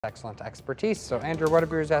Excellent expertise. So Andrew, what are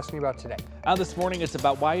viewers asking about today? This morning it's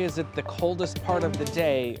about why is it the coldest part of the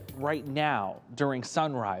day right now during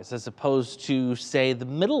sunrise as opposed to, say, the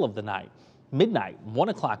middle of the night, midnight, 1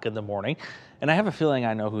 o'clock in the morning. And I have a feeling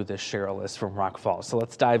I know who this Cheryl is from Rock Falls. So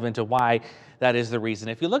let's dive into why that is the reason.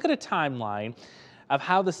 If you look at a timeline of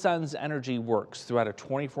how the sun's energy works throughout a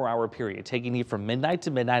 24-hour period, taking you from midnight to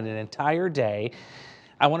midnight, an entire day,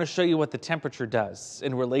 I want to show you what the temperature does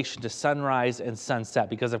in relation to sunrise and sunset,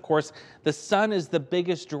 because of course the sun is the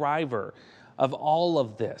biggest driver of all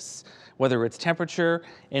of this, whether it's temperature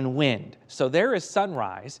and wind. So there is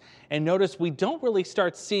sunrise, and notice we don't really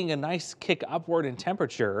start seeing a nice kick upward in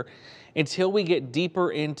temperature until we get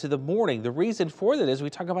deeper into the morning. The reason for that is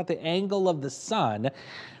we talk about the angle of the sun.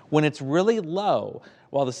 When it's really low,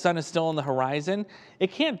 while the sun is still on the horizon,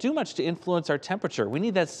 it can't do much to influence our temperature. We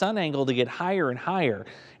need that sun angle to get higher and higher.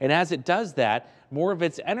 And as it does that, more of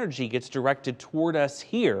its energy gets directed toward us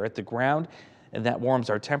here at the ground, and that warms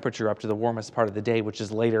our temperature up to the warmest part of the day, which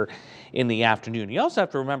is later in the afternoon. You also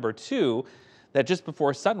have to remember, too, that just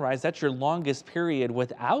before sunrise, that's your longest period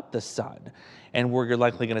without the sun, and where you're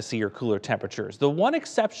likely going to see your cooler temperatures. The one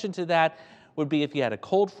exception to that would be if you had a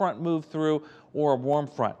cold front move through or a warm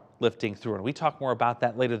front lifting through. And we talk more about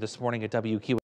that later this morning at WQ.